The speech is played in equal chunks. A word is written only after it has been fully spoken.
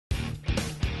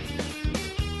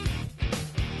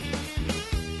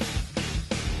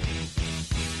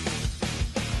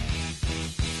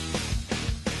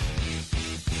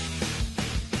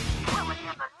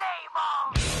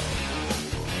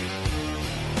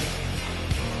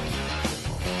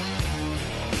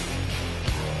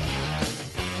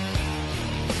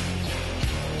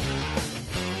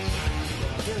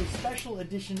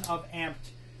edition of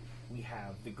Amped. We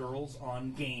have the girls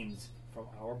on games from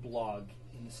our blog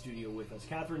in the studio with us.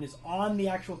 Catherine is on the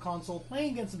actual console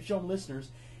playing against some Shome listeners,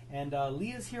 and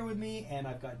Leah's here with me, and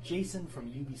I've got Jason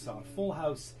from Ubisoft. Full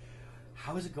house.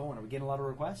 How is it going? Are we getting a lot of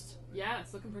requests? Yeah,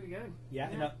 it's looking pretty good. Yeah.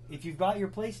 And, if you've got your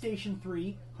PlayStation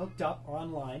 3 hooked up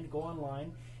online, go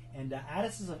online and add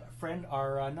us as a friend.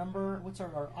 Our number, what's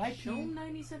our IP?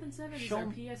 Shome977 is our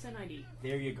PSN ID.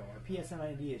 There you go. Our PSN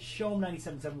ID is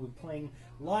Shome977. We're playing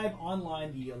live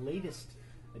online the latest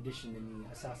edition in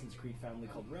the Assassin's Creed family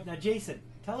called Red. Now, Jason,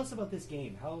 tell us about this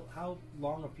game. How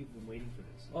long have people been waiting for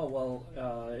this? Oh, well,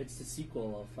 it's the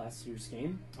sequel of last year's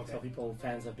game. Okay. So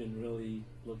fans have been really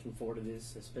looking forward to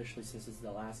this, especially since it's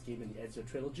the last game in the Ezio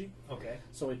trilogy. Okay.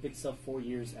 So it picks up 4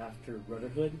 years after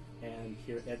Brotherhood, and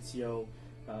here Ezio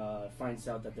finds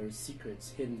out that there's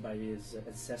secrets hidden by his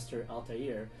ancestor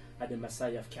Altair at the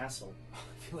Masyaf castle. I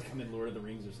feel like I'm in Lord of the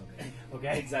Rings or something.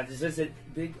 Okay. Exactly. So it's a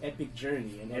big epic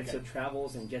journey, and Ezio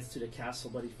travels and gets to the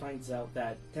castle, but he finds out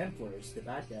that Templars, the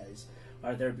bad guys,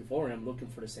 are there before him looking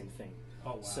for the same thing.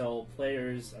 Oh, wow. So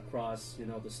players across,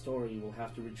 the story will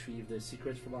have to retrieve the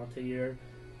secrets from Altair,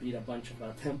 beat a bunch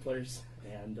of Templars,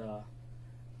 and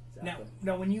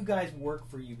Now, when you guys work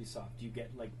for Ubisoft, do you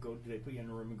get do they put you in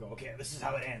a room and go, okay, this is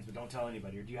how it ends, but don't tell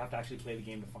anybody, or do you have to actually play the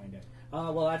game to find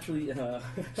out? Well, actually,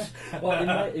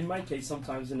 in my case,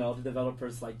 sometimes the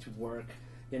developers like to work,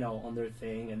 on their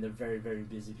thing, and they're very, very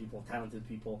busy people, talented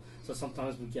people. So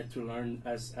sometimes we get to learn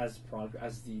as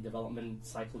the development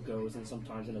cycle goes, and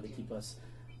sometimes they keep us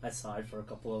aside for a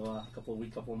couple of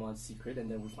weeks, couple of months secret, and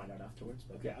then we find out afterwards.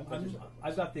 But okay,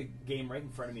 I've got the game right in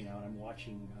front of me now, and I'm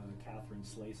watching Catherine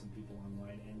slay some people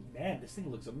online, and man, this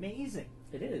thing looks amazing.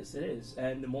 It is,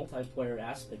 and the multiplayer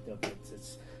aspect of it,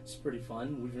 it's pretty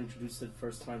fun. We've introduced it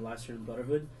first time last year in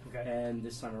Brotherhood, and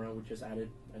this time around we just added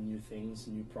new things,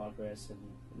 new progress, and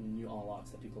new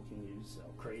unlocks that people can use. So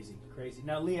crazy.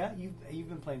 Now, Leah, you've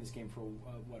been playing this game for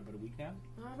about a week now?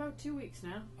 About 2 weeks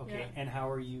now. Okay, yeah. And how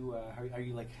are you? Are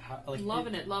you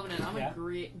loving it? I'm a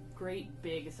great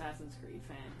big Assassin's Creed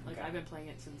fan. I've been playing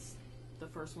it since the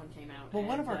first one came out. Well,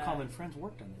 one of our common friends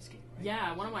worked on this game, right?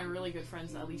 Yeah, one of my really good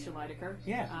friends, Alicia Lydecker.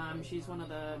 Yeah. She's one of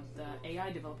the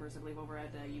AI developers, I believe, over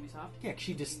at Ubisoft. Yeah,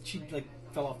 she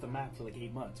fell off the map for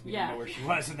 8 months. We didn't know where she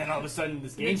was, and then all of a sudden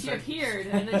this game started. She appeared,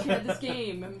 and then she had this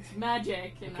game, and it's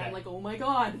magic, and I'm like, oh my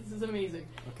god, this is amazing.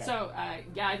 Okay. So,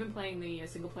 I've been playing the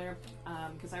single player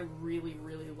because I really,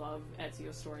 really love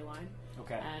Ezio's storyline.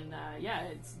 Okay. And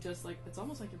it's just it's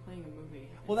almost like you're playing a movie.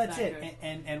 Well, that's it.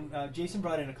 And Jason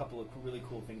brought in a couple of really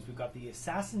cool things. We've got the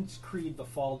Assassin's Creed: The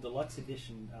Fall Deluxe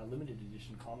Edition, limited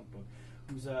edition comic book,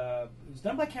 who's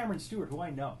done by Cameron Stewart, who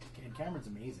I know, and Cameron's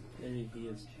amazing. He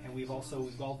is. And we've also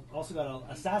got an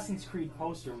Assassin's Creed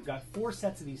poster. We've got 4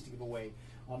 sets of these to give away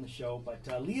on the show. But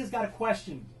Leah's got a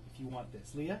question. If you want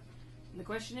this, Leah. The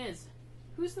question is,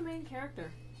 who's the main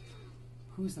character?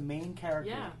 Who's the main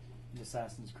character in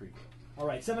Assassin's Creed? All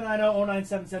right,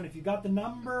 790-0977. If you got the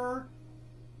number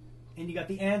and you got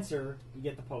the answer, you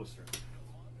get the poster.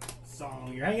 So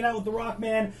you're hanging out with the Rock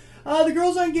Man. The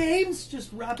girls on games,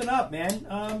 just wrapping up,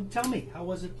 man. Tell me, how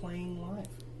was it playing live?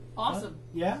 Awesome.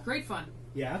 Yeah? Great fun.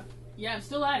 Yeah? Yeah, I'm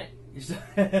still at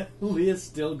it. Leah's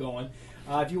still going.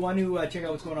 If you want to check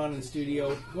out what's going on in the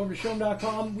studio, go over to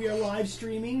Shome.com. We are live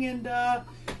streaming. And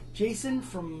Jason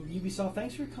from Ubisoft,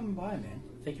 thanks for coming by, man.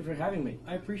 Thank you for having me.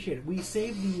 I appreciate it. We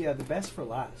saved the best for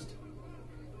last.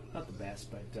 Not the best,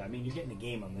 but you're getting a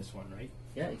game on this one, right?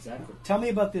 Yeah, exactly. Tell me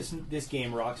about this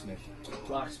game, Rocksmith.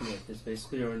 Rocksmith is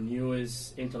basically our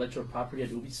newest intellectual property at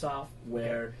Ubisoft,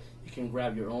 where you can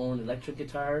grab your own electric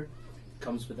guitar. It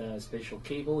comes with a special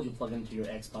cable. You plug into your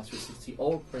Xbox 360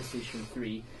 or PlayStation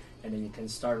 3, and then you can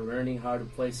start learning how to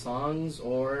play songs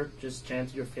or just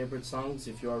chant your favorite songs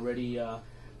if you're already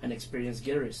an experienced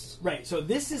guitarist. Right. So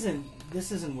this isn't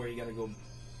where you got to go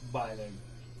buy the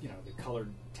colored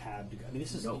tab.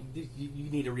 This is you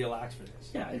need a real axe for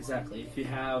this. Yeah, exactly. If you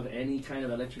have any kind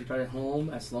of electric guitar at home,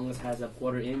 as long as it has a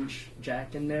 1/4-inch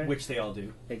jack in there, which they all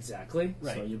do. Exactly.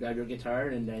 Right. So you grab your guitar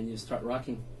and then you start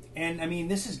rocking. And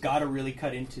this has got to really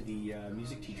cut into the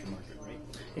music teacher market, right?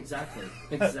 Exactly.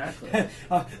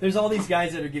 There's all these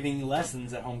guys that are giving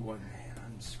lessons at home, going,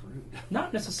 screwed.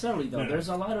 Not necessarily, though. No. There's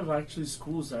a lot of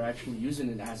schools that are actually using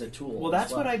it as a tool. Well,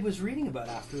 that's what I was reading about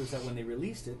after, is that when they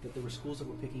released it, that there were schools that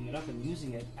were picking it up and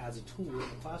using it as a tool in the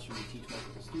classroom to teach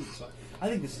multiple students. So I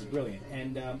think this is brilliant,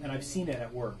 and I've seen it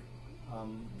at work.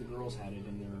 The girls had it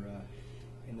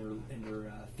in in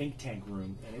their think tank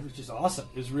room, and it was just awesome.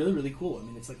 It was really, really cool. I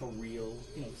mean, it's like a real,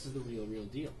 this is the real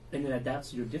deal. And it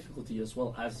adapts to your difficulty as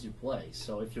well as you play.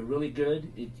 So if you're really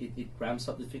good, it ramps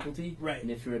up difficulty. Right.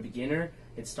 And if you're a beginner,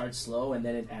 it starts slow, and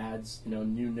then it adds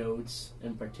new notes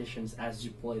and partitions as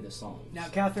you play the songs. Now,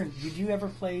 Catherine, did you ever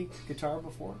play guitar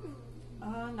before?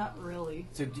 Not really.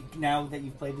 So now that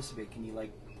you've played this a bit, can you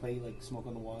play Smoke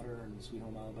on the Water and Sweet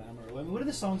Home Alabama? Or, what are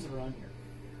the songs that are on here?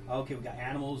 Okay, we've got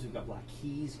Animals, we've got Black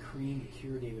Keys, Cream, The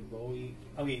Cure, David Bowie.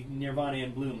 Okay, Nirvana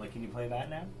and Bloom. Can you play that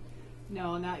now?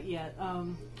 No, not yet.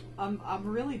 I'm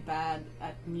really bad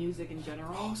at music in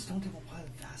general. Oh, Stone Temple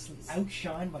Pilots vastly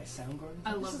outshined by Soundgarden.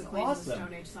 I love the Queens of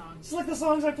Stone Age songs. It's like the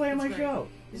songs I play on my great. show.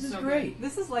 This is so great.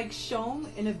 This is like Shome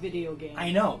in a video game.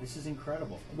 I know. This is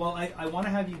incredible. Well, I want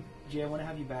to have you, Jay, I want to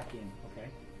have you back in, okay?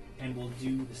 And we'll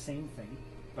do the same thing,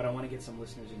 but I want to get some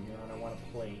listeners in here, and I want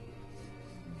to play.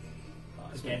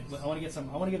 Again, I want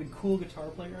to get a cool guitar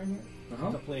player in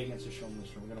here to play against a Shome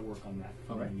listener. We're going to work on that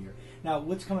for the year. Now,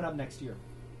 what's coming up next year?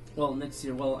 Well, next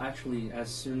year, actually, as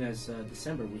soon as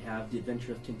December, we have The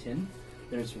Adventure of Tintin.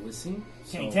 There's releasing.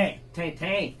 Tintin.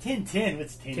 Tintin.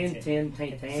 What's Tintin?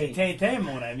 Tintin. C'est Tintin,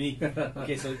 mon ami.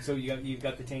 Okay, so you've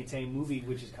got the Tintin movie,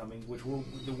 which is coming,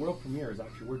 the world premiere is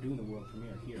actually, we're doing the world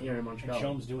premiere here in Montreal. And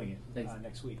Shome's doing it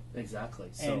next week. Exactly.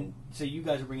 So you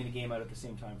guys are bringing a game out at the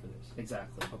same time for this?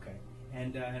 Exactly. Okay.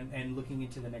 And looking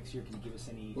into the next year, can you give us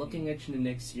any... Looking into the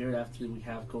next year, after we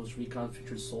have Ghost Recon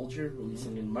Future Soldier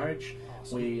releasing in March,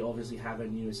 awesome. We obviously have a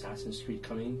new Assassin's Creed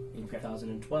coming in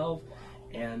 2012,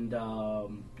 and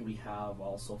we have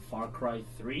also Far Cry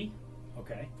 3,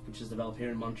 which is developed here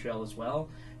in Montreal as well,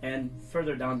 and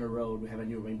further down the road, we have a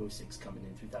new Rainbow Six coming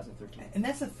in 2013. And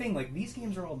that's the thing, these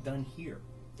games are all done here,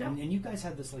 Yeah. and you guys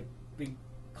have this big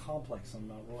complex on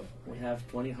Mount Royal. We have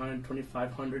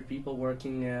 2,500 people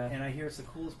working. And I hear it's the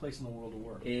coolest place in the world to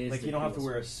work. You don't have to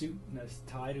wear a suit and a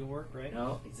tie to work, right?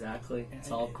 No, exactly. It's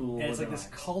all cool. And it's like this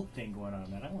cult thing going on,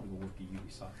 man. I want to go work at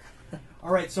Ubisoft. All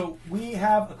right, so we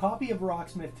have a copy of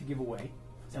Rocksmith to give away,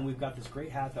 and we've got this great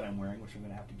hat that I'm wearing, which I'm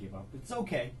going to have to give up. It's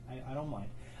okay. I don't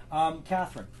mind.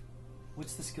 Catherine,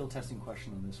 what's the skill testing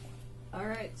question on this one? All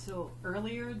right, so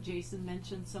earlier Jason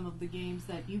mentioned some of the games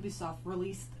that Ubisoft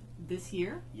released this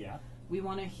year. Yeah. We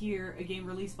want to hear a game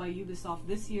released by Ubisoft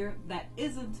this year that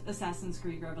isn't Assassin's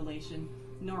Creed Revelation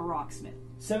nor Rocksmith.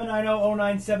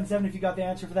 790-0977 if you got the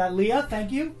answer for that. Leah,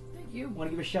 thank you. Thank you.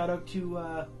 Want to give a shout out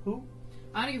to who?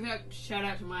 I want to give a shout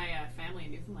out to my family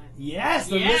in Newfoundland. Yes,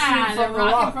 they're listening they're from the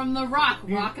rocking rock. from the rock.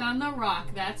 Rocking on the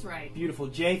rock. That's right. Beautiful.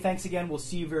 Jay, thanks again. We'll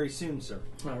see you very soon, sir.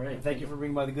 All right. Thank you for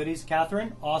bringing by the goodies.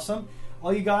 Catherine, awesome.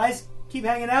 All you guys, keep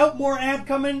hanging out. More AMP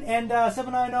coming. And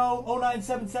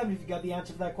 790-0977 if you got the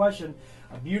answer for that question.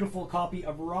 A beautiful copy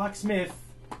of Rocksmith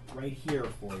right here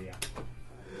for you.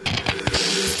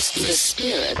 The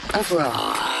spirit of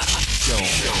rock.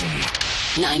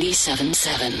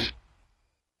 97.7.